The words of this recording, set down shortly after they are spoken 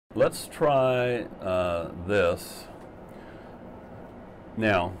let's try this.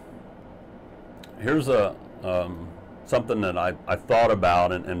 Now, here's a something that I thought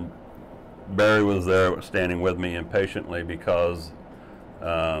about, and Barry was there standing with me impatiently because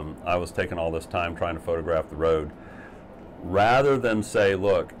I was taking all this time trying to photograph the road. Rather than say,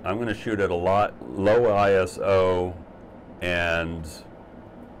 look, I'm going to shoot at a lot low ISO and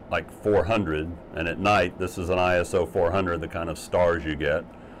like 400, and at night this is an ISO 400, the kind of stars you get,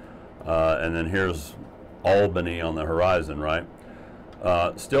 and then here's Albany on the horizon, right?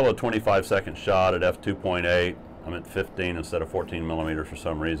 Still a 25-second shot at f2.8. I'm at 15 instead of 14 millimeters for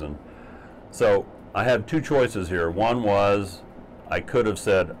some reason. So I had two choices here. One was I could have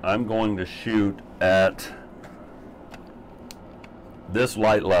said I'm going to shoot at this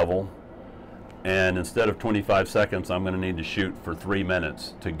light level, and instead of 25 seconds I'm going to need to shoot for 3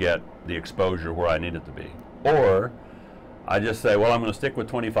 minutes to get the exposure where I need it to be. Or I just say, well, I'm going to stick with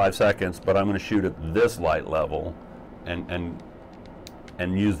 25 seconds, but I'm going to shoot at this light level and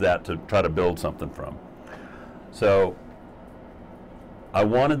use that to try to build something from. So I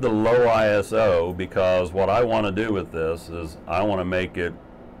wanted the low ISO because what I want to do with this is I want to make it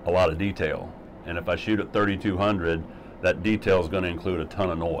a lot of detail. And if I shoot at 3200, that detail is going to include a ton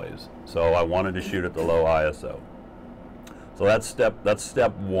of noise. So I wanted to shoot at the low ISO. So that's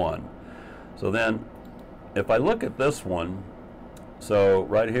step one. So then if I look at this one, so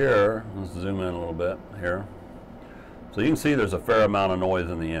right here, let's zoom in a little bit here. So you can see there's a fair amount of noise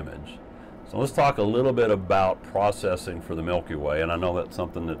in the image. So let's talk a little bit about processing for the Milky Way, and I know that's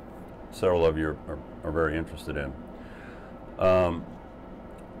something that several of you are very interested in.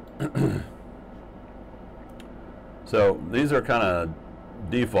 So these are kind of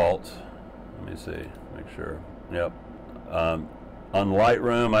defaults. Let me see, make sure. Yep. On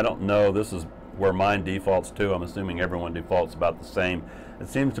Lightroom, I don't know, this is where mine defaults to. I'm assuming everyone defaults about the same. It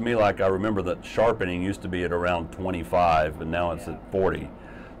seems to me like I remember that sharpening used to be at around 25, and now it's at 40.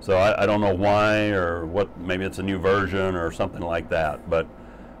 So I don't know why or what, maybe it's a new version or something like that, but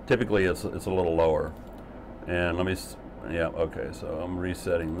typically it's a little lower. And let me, yeah, okay, so I'm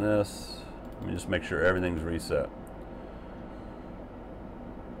resetting this. Let me just make sure everything's reset.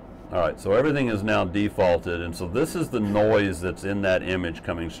 All right, so everything is now defaulted, and so this is the noise that's in that image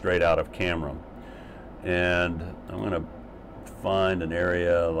coming straight out of camera. And I'm going to find an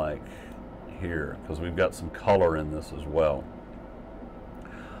area like here, because we've got some color in this as well.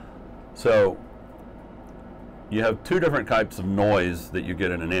 So you have two different types of noise that you get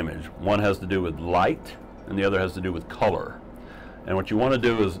in an image. One has to do with light, and the other has to do with color. And what you want to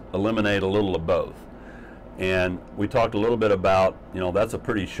do is eliminate a little of both. And we talked a little bit about, you know, that's a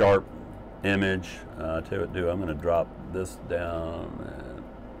pretty sharp image. Tell you what to do, I'm going to drop this down, and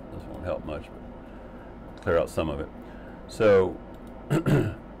this won't help much, but clear out some of it. So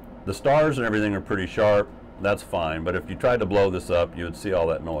the stars and everything are pretty sharp, that's fine, but if you tried to blow this up, you would see all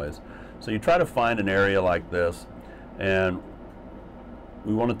that noise. So you try to find an area like this, and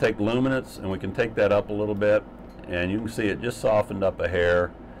we want to take luminance, and we can take that up a little bit, and you can see it just softened up a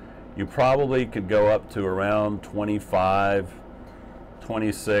hair. You probably could go up to around 25,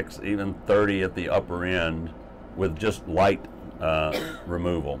 26, even 30 at the upper end with just light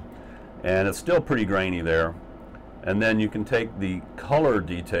removal. And it's still pretty grainy there. And then you can take the color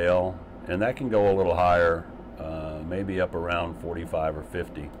detail, and that can go a little higher, maybe up around 45 or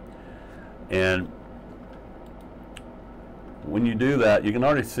 50. And when you do that, you can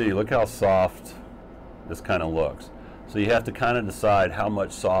already see, look how soft this kind of looks. So you have to kind of decide how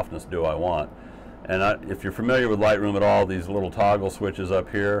much softness do I want. And if you're familiar with Lightroom at all, these little toggle switches up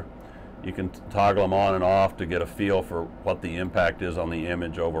here, you can toggle them on and off to get a feel for what the impact is on the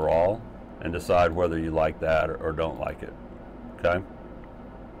image overall and decide whether you like that or don't like it, okay?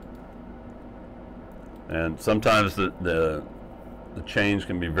 And sometimes the change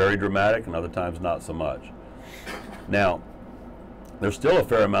can be very dramatic, and other times not so much. Now, there's still a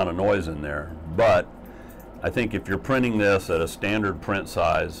fair amount of noise in there, but I think if you're printing this at a standard print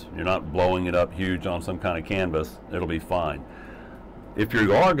size, you're not blowing it up huge on some kind of canvas, it'll be fine. If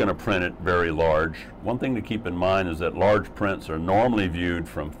you are going to print it very large, one thing to keep in mind is that large prints are normally viewed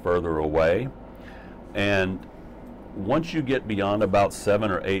from further away, and once you get beyond about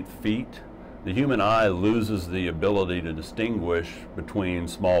 7 or 8 feet, the human eye loses the ability to distinguish between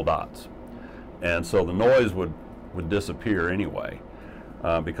small dots, and so the noise would disappear anyway.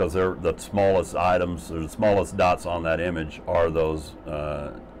 Because they're the smallest items, or the smallest dots on that image are those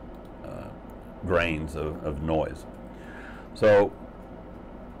grains of noise. So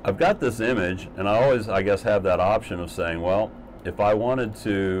I've got this image, and I always, I guess, have that option of saying, well, if I wanted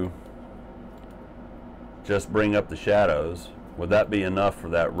to just bring up the shadows would that be enough for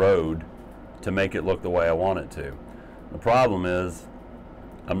that road to make it look the way I want it to? The problem is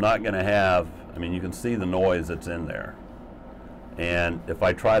I'm not going to have, I mean, you can see the noise that's in there. And if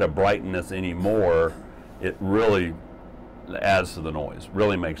I try to brighten this any more, it really adds to the noise,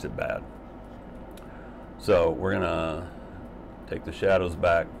 really makes it bad. So we're going to take the shadows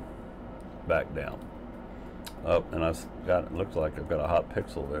back down. Oh, and I've got, it looks like I've got a hot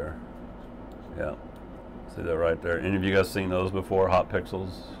pixel there. Yeah, see that right there? Any of you guys seen those before, hot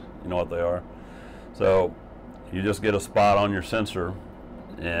pixels? You know what they are? So you just get a spot on your sensor,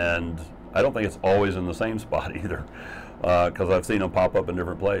 and I don't think it's always in the same spot either, because I've seen them pop up in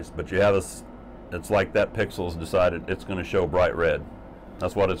different places. But you have this, it's like that pixel's decided it's going to show bright red.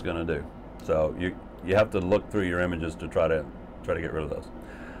 That's what it's going to do. So you have to look through your images to try to get rid of those.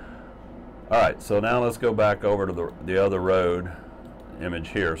 All right, so now let's go back over to the other road image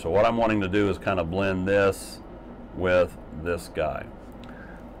here. So what I'm wanting to do is kind of blend this with this guy.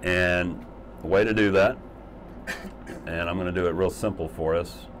 And the way to do that, and I'm going to do it real simple for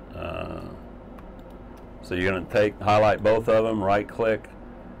us. So you're going to highlight both of them, right click,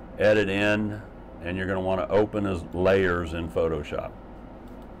 edit in, and you're going to want to open as layers in Photoshop.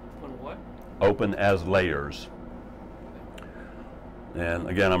 On what? Open as layers. And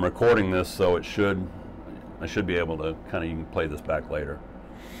again, I'm recording this, so I should be able to kind of, you can play this back later.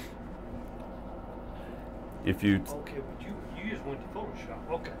 If you okay, but you just went to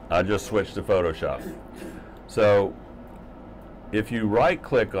Photoshop. Okay. I just switched to Photoshop. So if you right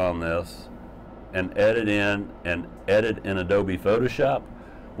click on this and edit in Adobe Photoshop,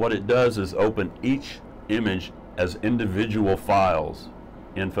 what it does is open each image as individual files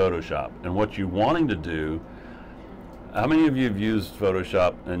in Photoshop. And what you're wanting to do, how many of you have used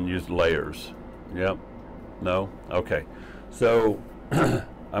Photoshop and used layers? Yep. No? Okay. So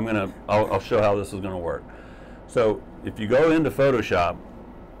I'll show how this is going to work. So if you go into Photoshop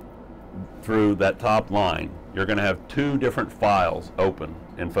through that top line, you're going to have two different files open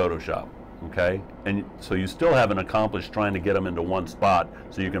in Photoshop. Okay? And so you still haven't accomplished trying to get them into one spot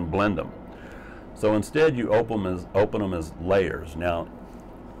so you can blend them. So instead you open them as layers. Now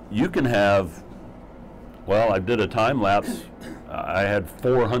you can have, well, I did a time lapse. I had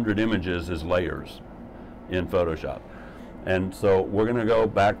 400 images as layers in Photoshop. And so we're going to go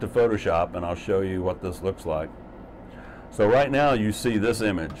back to Photoshop and I'll show you what this looks like. So right now you see this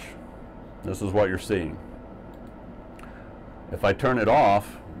image. This is what you're seeing. If I turn it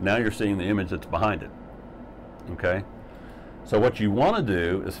off, now you're seeing the image that's behind it. Okay? So what you want to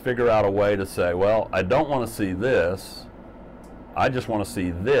do is figure out a way to say, well, I don't want to see this. I just want to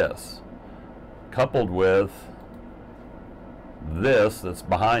see this, coupled with this that's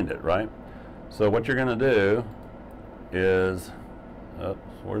behind it, right? So what you're going to do is, oops,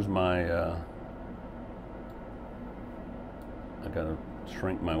 where's my, I got to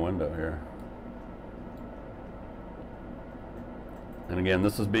shrink my window here. And again,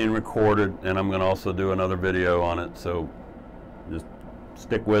 this is being recorded, and I'm going to also do another video on it, so just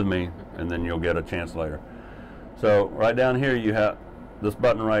stick with me, and then you'll get a chance later. So right down here, you have this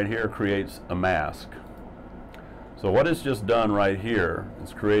button right here creates a mask. So what it's just done right here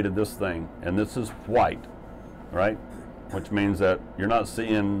is created this thing, and this is white, right? Which means that you're not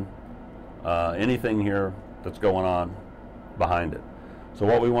seeing anything here that's going on behind it. So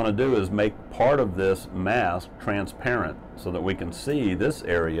what we want to do is make part of this mask transparent so that we can see this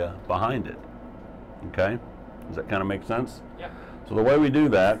area behind it. Okay? Does that kind of make sense? Yeah. So the way we do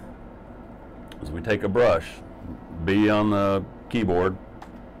that is we take a brush, B on the keyboard,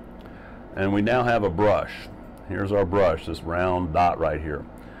 and we now have a brush. Here's our brush, this round dot right here.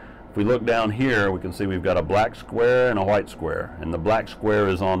 If we look down here, we can see we've got a black square and a white square, and the black square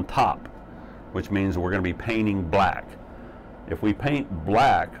is on top, which means we're going to be painting black. If we paint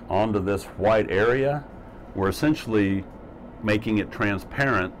black onto this white area, we're essentially making it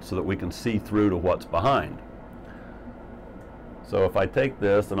transparent so that we can see through to what's behind. So if I take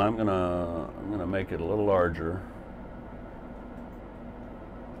this, and I'm gonna make it a little larger.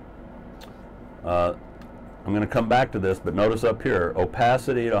 I'm going to come back to this, but notice up here,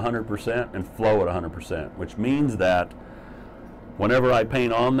 opacity at 100% and flow at 100%, which means that whenever I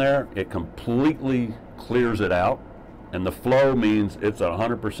paint on there, it completely clears it out, and the flow means it's at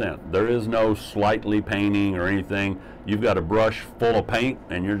 100%. There is no slightly painting or anything. You've got a brush full of paint,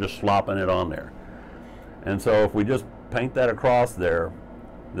 and you're just slopping it on there. And so if we just paint that across there,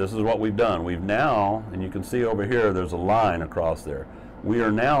 this is what we've done. We've now, and you can see over here, there's a line across there. We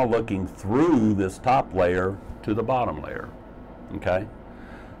are now looking through this top layer to the bottom layer, okay?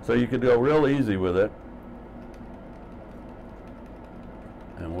 So you could go real easy with it.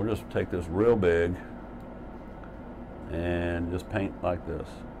 And we'll just take this real big and just paint like this.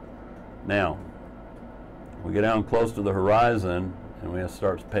 Now, we get down close to the horizon and we have to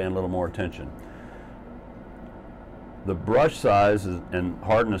start paying a little more attention. The brush size and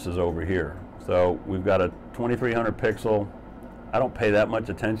hardness is over here. So we've got a 2300 pixel. I don't pay that much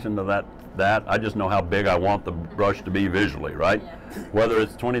attention to that. I just know how big I want the brush to be visually, right? Yeah. Whether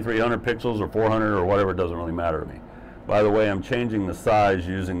it's 2300 pixels or 400 or whatever, it doesn't really matter to me. By the way, I'm changing the size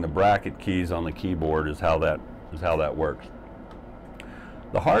using the bracket keys on the keyboard is how that works.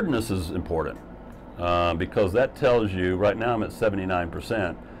 The hardness is important because that tells you, right now I'm at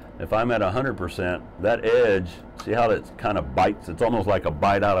 79%. If I'm at 100%, that edge, see how it kind of bites? It's almost like a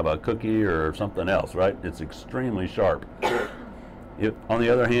bite out of a cookie or something else, right? It's extremely sharp. If, on the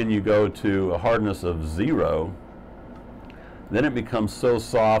other hand, you go to a hardness of 0, then it becomes so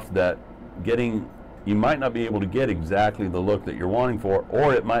soft that you might not be able to get exactly the look that you're wanting for,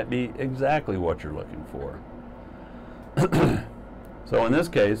 or it might be exactly what you're looking for. So in this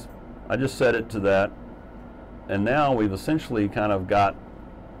case, I just set it to that, and now we've essentially kind of got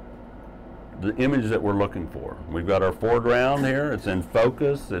the image that we're looking for. We've got our foreground here, it's in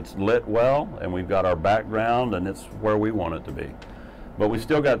focus, it's lit well, and we've got our background, and it's where we want it to be. But we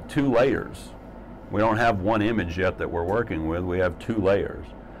still got 2 layers. We don't have one image yet that we're working with, we have 2 layers.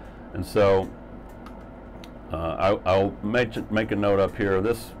 And so I'll make a note up here.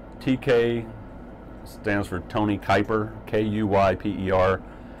 This TK stands for Tony Kuiper, K-U-Y-P-E-R.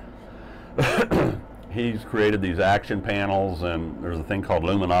 He's created these action panels, and there's a thing called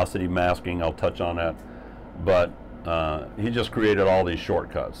luminosity masking. I'll touch on that. But he just created all these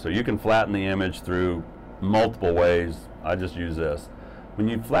shortcuts. So you can flatten the image through multiple ways. I just use this. When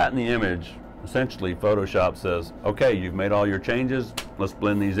you flatten the image, essentially Photoshop says, okay, you've made all your changes, let's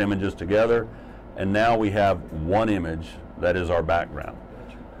blend these images together, and now we have one image that is our background.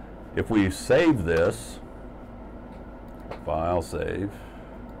 If we save this, file save,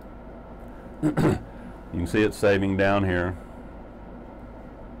 you can see it saving down here.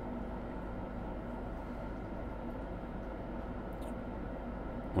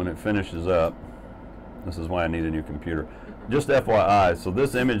 When it finishes up, this is why I need a new computer. Just FYI, so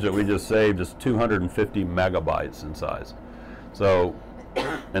this image that we just saved is 250 megabytes in size. So,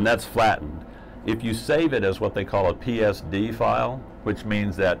 and that's flattened. If you save it as what they call a PSD file, which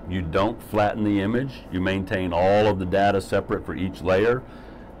means that you don't flatten the image, you maintain all of the data separate for each layer.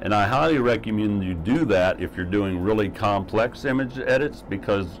 And I highly recommend you do that if you're doing really complex image edits,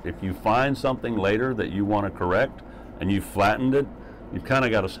 because if you find something later that you want to correct and you flattened it, you've kind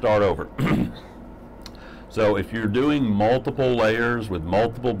of got to start over. So if you're doing multiple layers with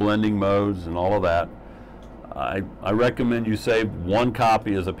multiple blending modes and all of that, I recommend you save one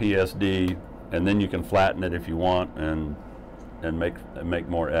copy as a PSD, and then you can flatten it if you want and make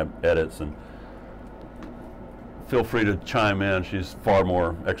more edits. And feel free to chime in. She's far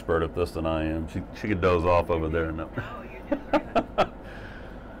more expert at this than I am. She could doze off over there. No.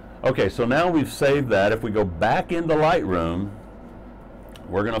 Okay, so now we've saved that. If we go back into Lightroom,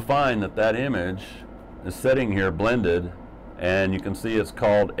 we're going to find that that image is sitting here blended, and you can see it's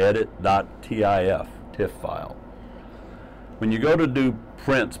called edit.tif, TIFF file. When you go to do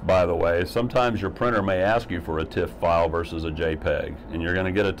prints, by the way, sometimes your printer may ask you for a TIFF file versus a JPEG, and you're going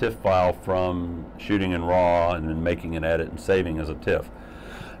to get a TIFF file from shooting in RAW and then making an edit and saving as a TIFF.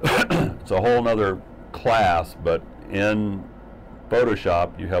 It's a whole other class, but in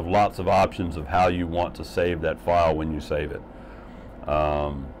Photoshop you have lots of options of how you want to save that file when you save it.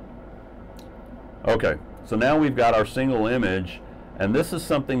 Okay, so now we've got our single image, and this is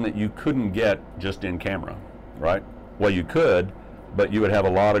something that you couldn't get just in camera, right? Well, you could, but you would have a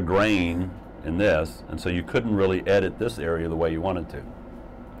lot of grain in this, and so you couldn't really edit this area the way you wanted to.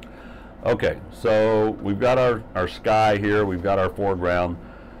 Okay, so we've got our sky here, we've got our foreground.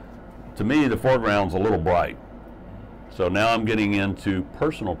 To me, the foreground's a little bright. So now I'm getting into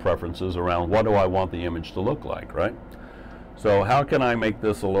personal preferences around what do I want the image to look like, right? So how can I make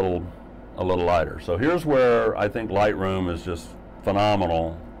this a little lighter? So here's where I think Lightroom is just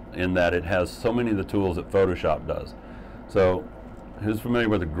phenomenal in that it has so many of the tools that Photoshop does. So who's familiar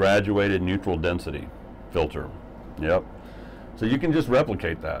with the graduated neutral density filter? Yep. So you can just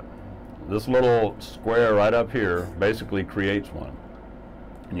replicate that. This little square right up here basically creates one.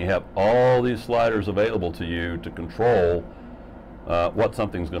 And you have all these sliders available to you to control what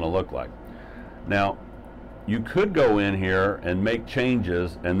something's going to look like. Now, you could go in here and make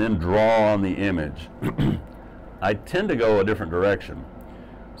changes and then draw on the image. I tend to go a different direction.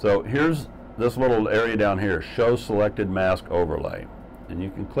 So here's this little area down here, show selected mask overlay. And you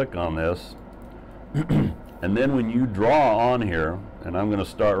can click on this. And then when you draw on here, and I'm going to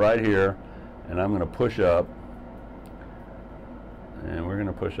start right here, and I'm going to push up, And we're going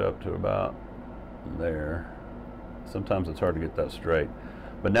to push up to about there. Sometimes it's hard to get that straight.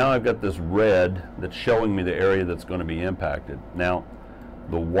 But now I've got this red that's showing me the area that's going to be impacted. Now,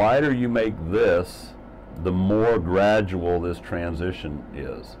 the wider you make this, the more gradual this transition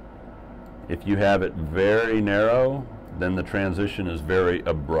is. If you have it very narrow, then the transition is very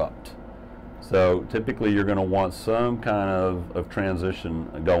abrupt. So typically you're going to want some kind of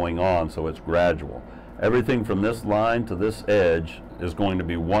transition going on, so it's gradual. Everything from this line to this edge is going to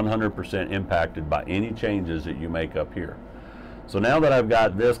be 100% impacted by any changes that you make up here. So now that I've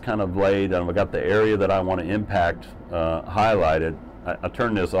got this kind of laid and I've got the area that I want to impact highlighted, I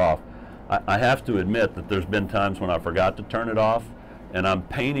turn this off. I have to admit that there's been times when I forgot to turn it off and I'm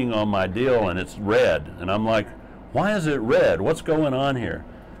painting on my deal and it's red. And I'm like, why is it red? What's going on here?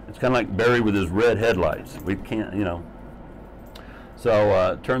 It's kind of like Barry with his red headlights. We can't, you know.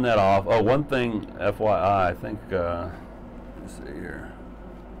 So turn that off. Oh, one thing, FYI, I think, let's see here.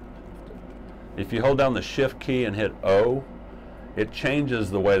 If you hold down the Shift key and hit O, it changes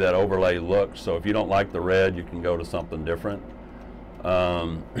the way that overlay looks. So if you don't like the red, you can go to something different.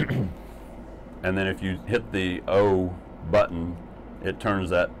 And then if you hit the O button, it turns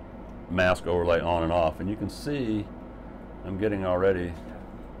that mask overlay on and off. And you can see I'm getting already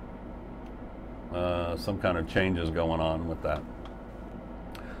some kind of changes going on with that.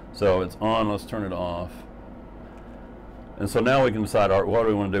 So it's on, let's turn it off. And so now we can decide, what do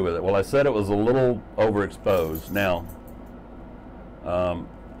we want to do with it? Well, I said it was a little overexposed. Now,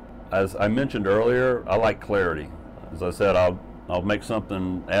 as I mentioned earlier, I like clarity. As I said, I'll make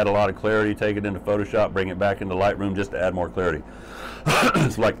something, add a lot of clarity, take it into Photoshop, bring it back into Lightroom just to add more clarity.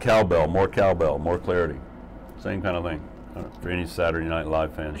 It's like cowbell, more clarity. Same kind of thing. For any Saturday Night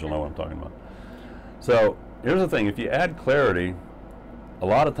Live fans, you'll know what I'm talking about. So here's the thing, if you add clarity, a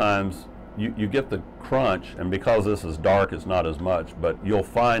lot of times you get the crunch, and because this is dark, it's not as much, but you'll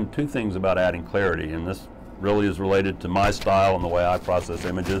find two things about adding clarity, and this really is related to my style and the way I process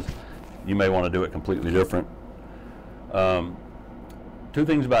images. You may want to do it completely different. Two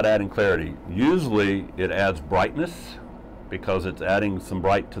things about adding clarity. Usually it adds brightness because it's adding some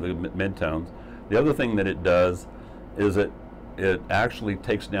bright to the midtones. The other thing that it does is it actually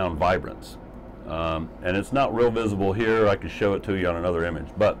takes down vibrance. And it's not real visible here. I could show it to you on another image.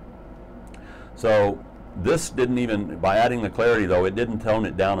 But so this didn't even, by adding the clarity though, it didn't tone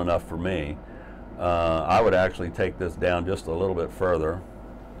it down enough for me. I would actually take this down just a little bit further.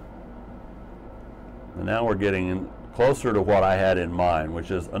 And now we're getting in closer to what I had in mind, which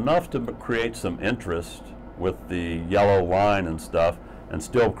is enough to create some interest with the yellow line and stuff, and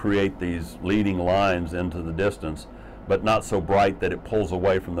still create these leading lines into the distance, but not so bright that it pulls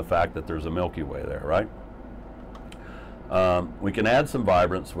away from the fact that there's a Milky Way there, right? We can add some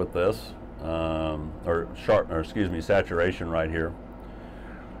vibrance with this, saturation right here.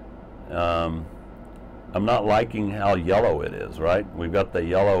 I'm not liking how yellow it is, right? We've got the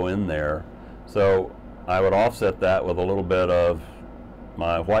yellow in there, so I would offset that with a little bit of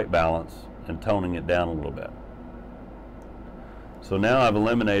my white balance and toning it down a little bit. So now I've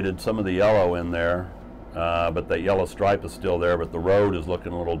eliminated some of the yellow in there, but that yellow stripe is still there, but the road is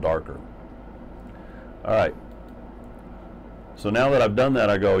looking a little darker. All right. So now that I've done that,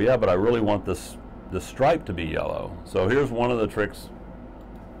 I go, yeah, but I really want this stripe to be yellow. So here's one of the tricks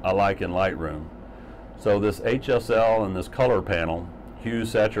I like in Lightroom. So this HSL and this color panel, hue,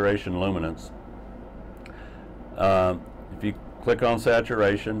 saturation, luminance. If you click on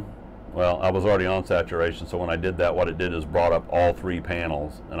saturation, well, I was already on saturation, so when I did that, what it did is brought up all three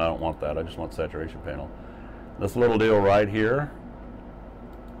panels, and I don't want that. I just want saturation panel. This little deal right here,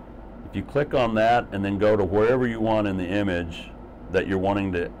 if you click on that and then go to wherever you want in the image that you're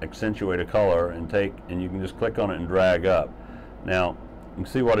wanting to accentuate a color, and you can just click on it and drag up. Now, you can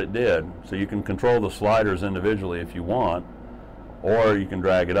see what it did. So you can control the sliders individually if you want, or you can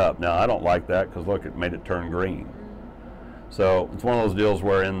drag it up. Now, I don't like that because look, it made it turn green. So it's one of those deals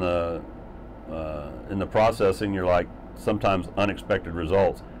where in the processing, you're like sometimes unexpected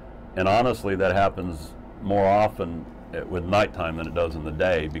results, and honestly, that happens more often with nighttime than it does in the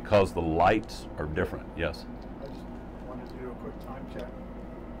day because the lights are different. Yes. I just wanted to do a quick time check.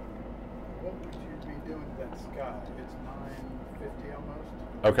 What would you be doing to that sky? It's 9:50 almost.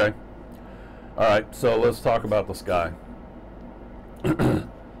 Okay. All right. So let's talk about the sky. Let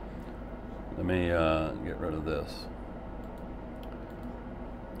me get rid of this.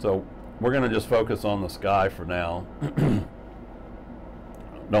 So we're going to just focus on the sky for now.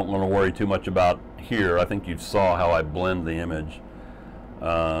 Don't want to worry too much about here. I think you saw how I blend the image.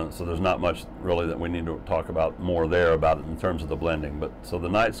 So there's not much really that we need to talk about more there about it in terms of the blending. But so the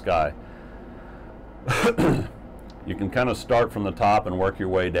night sky. You can kind of start from the top and work your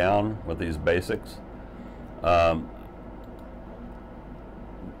way down with these basics. What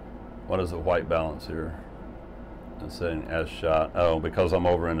is the white balance here? It's saying as shot. Oh, because I'm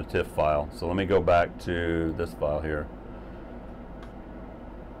over in a TIFF file. So let me go back to this file here.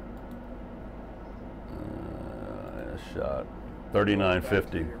 As shot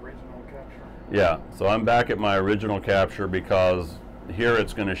 3950. Yeah, so I'm back at my original capture because here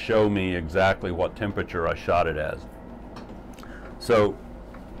it's going to show me exactly what temperature I shot it as. So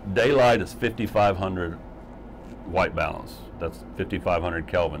daylight is 5500 white balance. That's 5500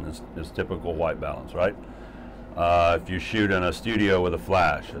 Kelvin is typical white balance, right? If you shoot in a studio with a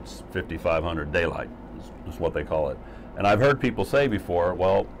flash, it's 5500 daylight is what they call it. And I've heard people say before,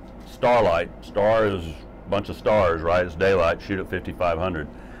 well, starlight, star is a bunch of stars, right? It's daylight, shoot at 5500.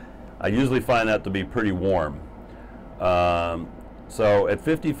 I usually find that to be pretty warm. So at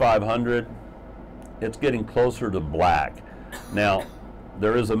 5500, it's getting closer to black. Now,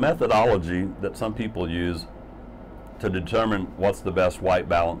 there is a methodology that some people use to determine what's the best white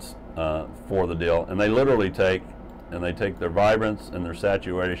balance for the deal, and they literally take their vibrance and their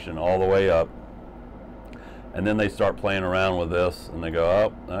saturation all the way up, and then they start playing around with this, and they go,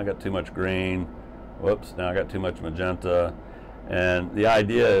 oh, I got too much green, whoops, now I got too much magenta. And the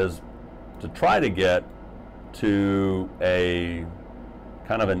idea is to try to get to a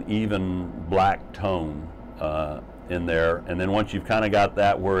kind of an even black tone in there, and then once you've kind of got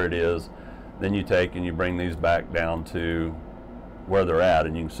that where it is, then you take and you bring these back down to where they're at,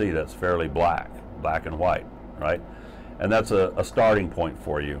 and you can see that's fairly black and white, right? And that's a starting point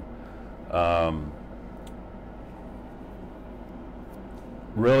for you.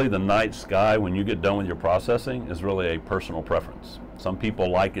 Really, the night sky, when you get done with your processing, is really a personal preference. Some people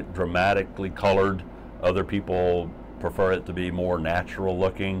like it dramatically colored. Other people prefer it to be more natural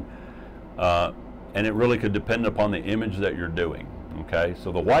looking. And it really could depend upon the image that you're doing, okay?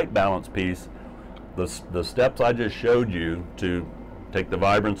 So the white balance piece, the steps I just showed you to take the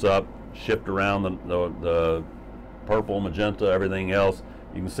vibrance up, shift around the purple, magenta, everything else,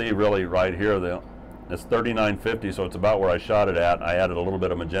 you can see really right here, it's 3950, so it's about where I shot it at. I added a little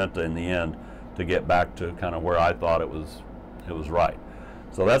bit of magenta in the end to get back to kind of where I thought it was right.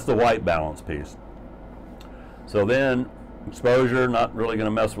 So that's the white balance piece. So then exposure, not really going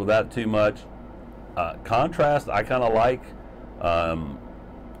to mess with that too much. Contrast, I kind of like.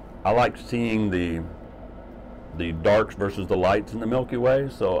 I like seeing the darks versus the lights in the Milky Way,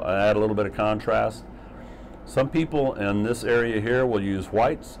 so I add a little bit of contrast. Some people in this area here will use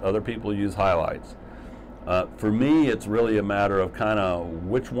whites, other people use highlights. For me, it's really a matter of kind of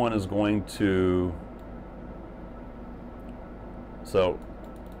which one is going to, so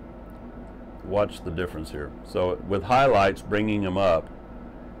watch the difference here. So with highlights, bringing them up,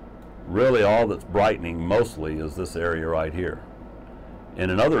 really all that's brightening mostly is this area right here. In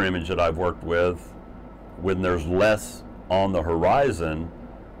another image that I've worked with, when there's less on the horizon,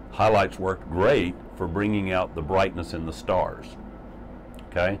 highlights worked great for bringing out the brightness in the stars.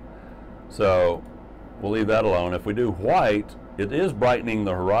 Okay, so we'll leave that alone. If we do white, it is brightening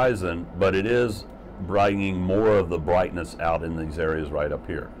the horizon, but it is brightening more of the brightness out in these areas right up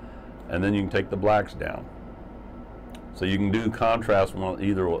here. And then you can take the blacks down. So you can do contrast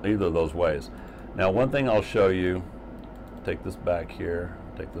either of those ways. Now, one thing I'll show you, take this back here,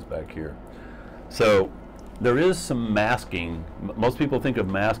 take this back here. So there is some masking. Most people think of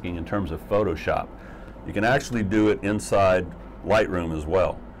masking in terms of Photoshop. You can actually do it inside Lightroom as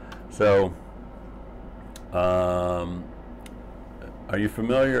well. So are you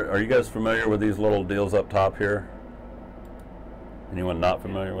guys familiar with these little deals up top here? Anyone not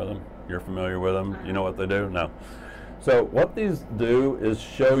familiar with them? You're familiar with them? You know what they do? No. So what these do is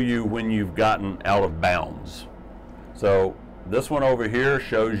show you when you've gotten out of bounds. So this one over here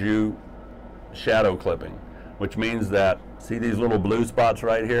shows you shadow clipping, which means that, see these little blue spots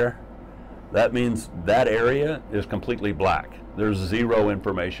right here? That means that area is completely black. There's zero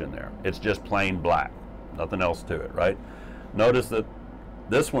information there. It's just plain black, nothing else to it, right? Notice that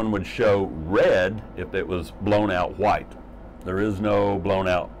this one would show red if it was blown out white. There is no blown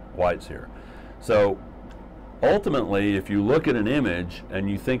out whites here. So ultimately, if you look at an image and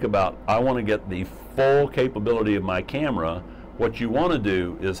you think about, I want to get the full capability of my camera, what you want to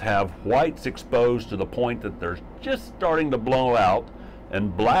do is have whites exposed to the point that they're just starting to blow out,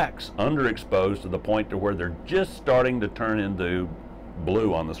 and blacks underexposed to the point to where they're just starting to turn into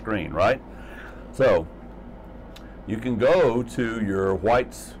blue on the screen, right? So you can go to your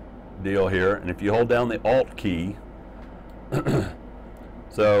whites deal here, and if you hold down the Alt key,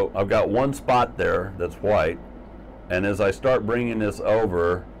 so I've got one spot there that's white, and as I start bringing this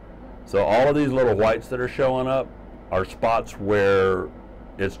over, so all of these little whites that are showing up, are spots where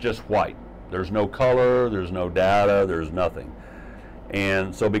it's just white. There's no color, there's no data, there's nothing.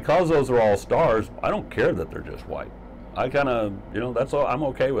 And so because those are all stars, I don't care that they're just white. I kind of, that's all, I'm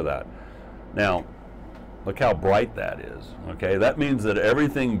okay with that. Now, look how bright that is, okay? That means that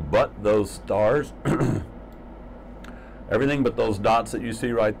everything but those stars, everything but those dots that you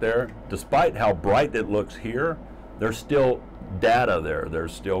see right there, despite how bright it looks here, there's still data there.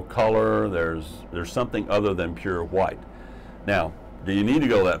 There's still color, there's something other than pure white. Now, do you need to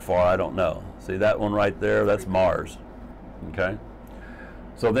go that far? I don't know. See that one right there? That's Mars, okay?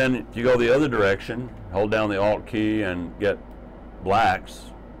 So then if you go the other direction, hold down the Alt key and get blacks.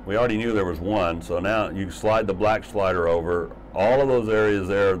 We already knew there was one, so now you slide the black slider over. All of those areas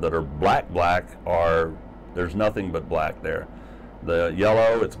there that are black there's nothing but black there. The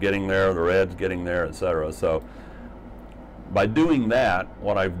yellow, it's getting there, the red's getting there, etc. So by doing that,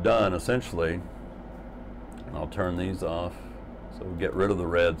 what I've done essentially, and I'll turn these off so we get rid of the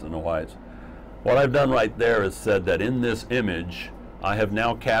reds and the whites. What I've done right there is said that in this image, I have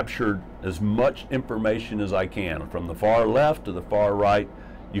now captured as much information as I can. From the far left to the far right,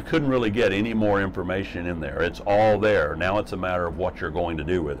 you couldn't really get any more information in there. It's all there. Now it's a matter of what you're going to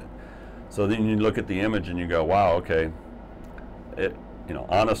do with it. So then you look at the image and you go, wow, okay.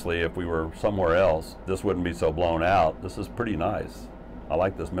 Honestly, if we were somewhere else, this wouldn't be so blown out. This is pretty nice. I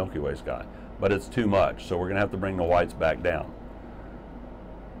like this Milky Way sky, but it's too much. So we're gonna have to bring the whites back down.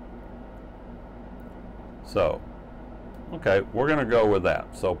 So, okay, we're gonna go with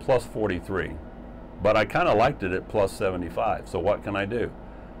that. So plus 43, but I kind of liked it at plus 75. So what can I do?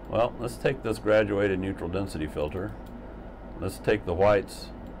 Well, let's take this graduated neutral density filter. Let's take the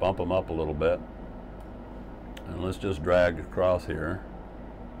whites, bump them up a little bit, and let's just drag across here.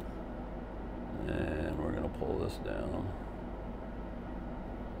 And we're going to pull this down.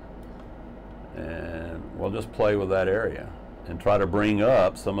 And we'll just play with that area and try to bring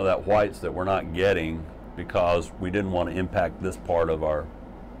up some of that whites that we're not getting because we didn't want to impact this part of our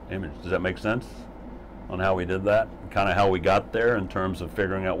image. Does that make sense on how we did that? Kind of how we got there in terms of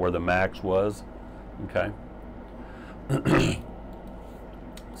figuring out where the max was. Okay.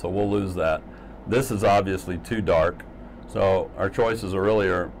 So we'll lose that. This is obviously too dark. So our choices are really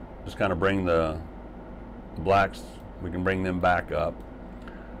just kind of bring the blacks, we can bring them back up.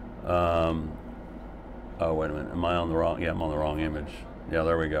 Oh, wait a minute, am I on the wrong, yeah, I'm on the wrong image. Yeah,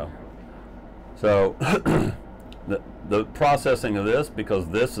 there we go. So the processing of this, because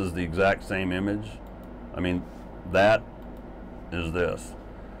this is the exact same image, I mean, that is this.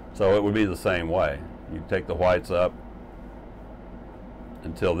 So it would be the same way. You take the whites up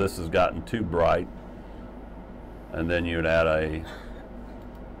until this has gotten too bright, and then you'd add a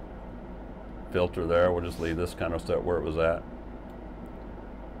filter there. We'll just leave this kind of set where it was at.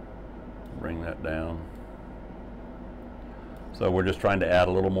 Bring that down. So we're just trying to add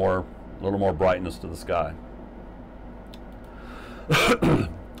a little more brightness to the sky.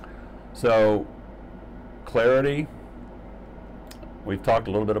 So clarity, we've talked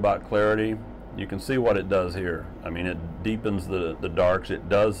a little bit about clarity. You can see what it does here. I mean, it deepens the darks. It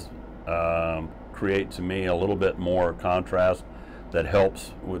does create to me a little bit more contrast that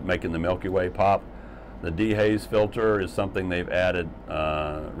helps with making the Milky Way pop. The dehaze filter is something they've added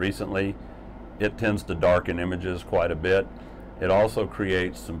recently. It tends to darken images quite a bit. It also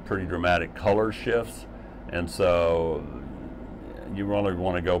creates some pretty dramatic color shifts, and so you really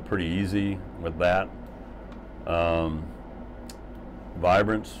want to go pretty easy with that.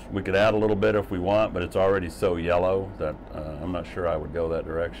 Vibrance, we could add a little bit if we want, but it's already so yellow that I'm not sure I would go that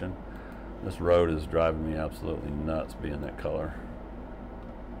direction. This road is driving me absolutely nuts being that color.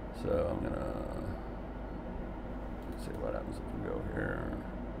 So I'm gonna, let's see what happens if we go here.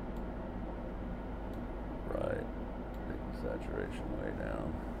 Right, take the saturation way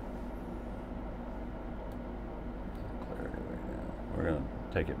down. Clarity way down. We're gonna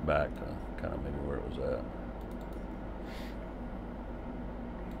take it back to kind of maybe where it was at.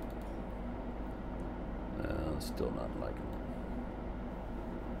 Still not liking it.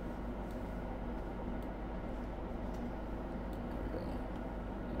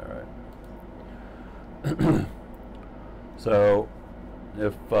 All right. So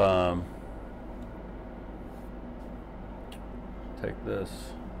if take this,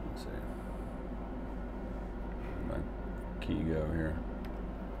 let's see, my key go here.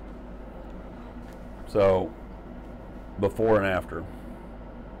 So before and after.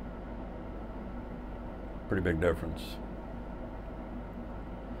 Pretty big difference.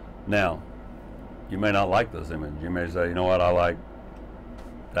 Now, you may not like this image. You may say, you know what, I like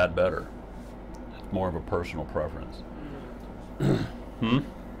that better. It's more of a personal preference.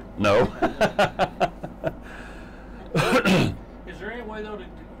 No? way though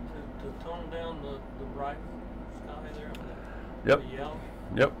to tone down the bright sky there? Yep. The yellow?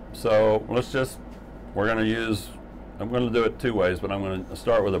 Yep. So let's just, I'm going to do it two ways, but I'm going to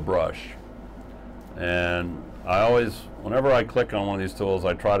start with a brush. And I always, whenever I click on one of these tools,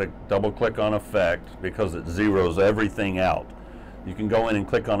 I try to double click on effect because it zeroes everything out. You can go in and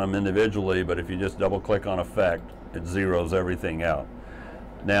click on them individually, but if you just double click on effect, it zeroes everything out.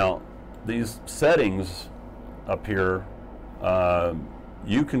 Now, these settings up here,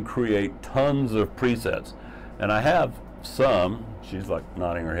 you can create tons of presets. And I have some, she's like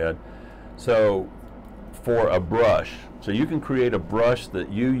nodding her head. So for a brush, so you can create a brush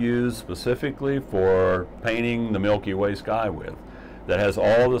that you use specifically for painting the Milky Way sky with, that has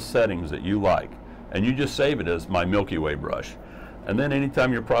all the settings that you like. And you just save it as my Milky Way brush. And then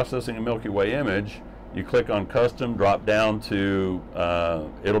anytime you're processing a Milky Way image, you click on custom, drop down to,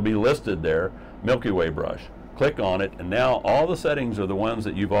 it'll be listed there, Milky Way brush. Click on it, and now all the settings are the ones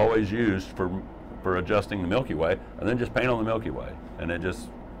that you've always used for adjusting the Milky Way, and then just paint on the Milky Way, and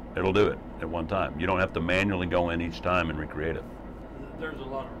it'll do it at one time. You don't have to manually go in each time and recreate it. There's a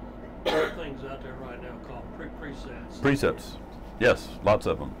lot of things out there right now called presets. Presets, yes, lots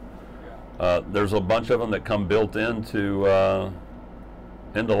of them. Yeah. There's a bunch of them that come built into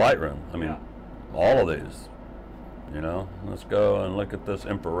Lightroom. I mean, Yeah. all of these. You know, let's go and look at this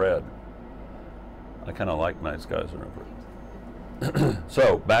infrared. I kind of like night skies in infrared.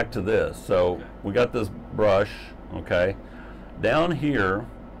 So back to this. So Okay. we got this brush. Okay, down here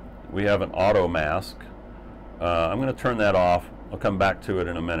we have an auto mask. I'm going to turn that off. I'll come back to it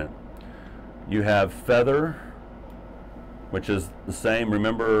in a minute. You have feather, which is the same.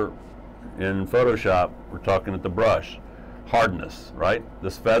 Remember, in Photoshop, we're talking at the brush. Hardness, right?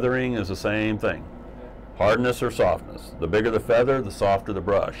 This feathering is the same thing. Hardness or softness. The bigger the feather, the softer the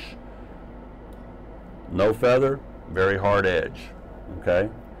brush. No feather, very hard edge. Okay?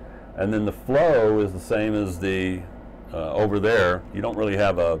 And then the flow is the same as the over there. You don't really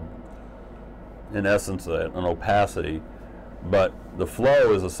have in essence, an opacity, but the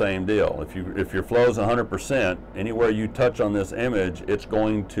flow is the same deal. If your flow is 100%, anywhere you touch on this image, it's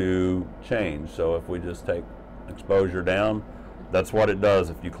going to change. So if we just take exposure down, that's what it does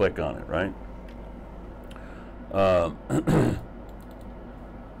if you click on it, right?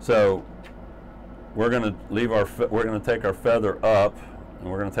 So we're going to take our feather up, and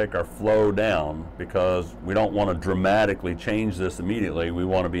we're going to take our flow down, because we don't want to dramatically change this immediately. We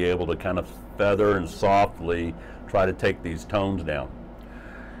want to be able to kind of feather and softly try to take these tones down.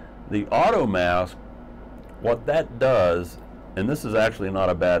 The auto mask, what that does, and this is actually not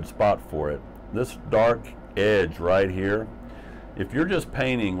a bad spot for it, this dark edge right here, if you're just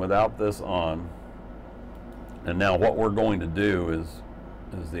painting without this on, and now what we're going to do is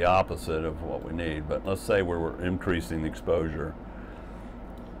the opposite of what we need, but let's say we're increasing the exposure,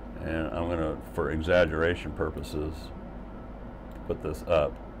 and I'm going to, for exaggeration purposes, put this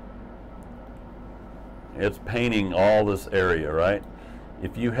up. It's painting all this area, right?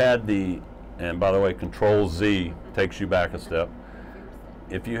 If you had and by the way, Control Z takes you back a step.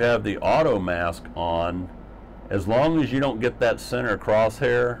 If you have the auto mask on, as long as you don't get that center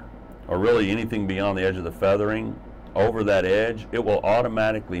crosshair, or really anything beyond the edge of the feathering, over that edge, it will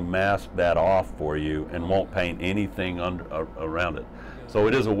automatically mask that off for you and won't paint anything around it. So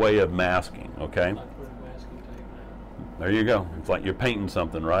it is a way of masking, okay? There you go. It's like you're painting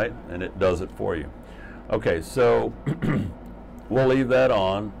something, right? And it does it for you. Okay, so we'll leave that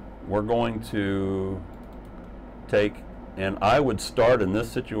on. We're going to take, and I would start in this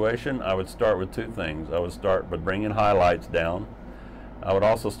situation, I would start with two things. I would start by bringing highlights down. I would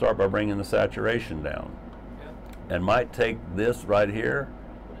also start by bringing the saturation down. And might take this right here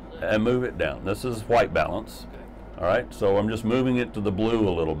and move it down. This is white balance. All right, so I'm just moving it to the blue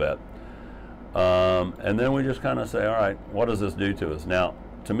a little bit. And then we just kind of say, all right, what does this do to us? Now,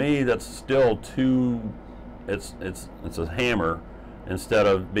 to me, that's still too, it's a hammer instead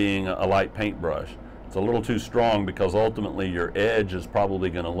of being a light paintbrush. It's a little too strong, because ultimately your edge is probably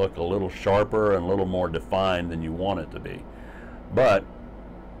going to look a little sharper and a little more defined than you want it to be. But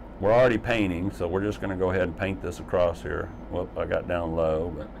we're already painting, so we're just going to go ahead and paint this across here. Whoop, I got down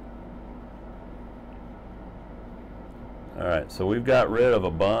low. But. All right, so we've got rid of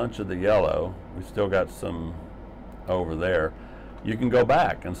a bunch of the yellow. We've still got some over there. You can go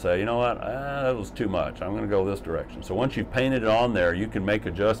back and say, you know what, that was too much. I'm going to go this direction. So once you've painted it on there, you can make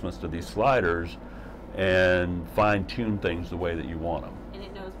adjustments to these sliders and fine-tune things the way that you want them. And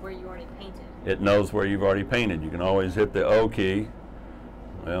it knows where you already painted. It knows where you've already painted. You can always hit the O key.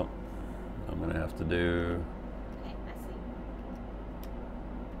 Well, I'm going to have to do... Okay, I see.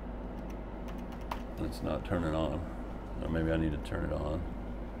 Let's not turn it on. Or maybe I need to turn it on.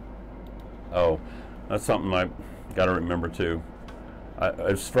 Oh, that's something I got to remember too.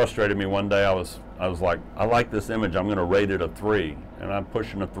 It's frustrated me one day. I was like, I like this image. I'm going to rate it a 3, and I'm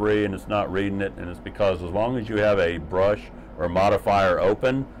pushing a 3, and it's not reading it. And it's because as long as you have a brush or modifier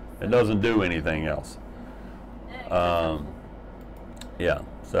open, it doesn't do anything else. Yeah.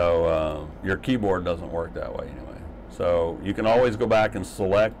 So your keyboard doesn't work that way anyway. So you can always go back and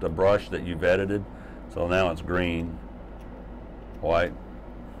select a brush that you've edited. So now it's green, white,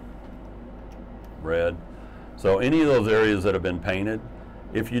 red. So any of those areas that have been painted,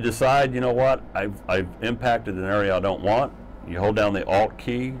 if you decide, you know what, I've impacted an area I don't want, you hold down the Alt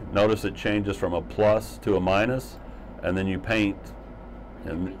key, notice it changes from a plus to a minus, and then you paint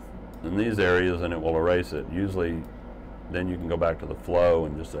in these areas and it will erase it. Usually then you can go back to the flow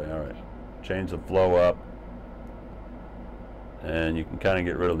and just say, all right, change the flow up, and you can kind of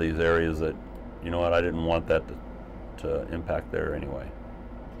get rid of these areas that, you know what, I didn't want that to impact there anyway.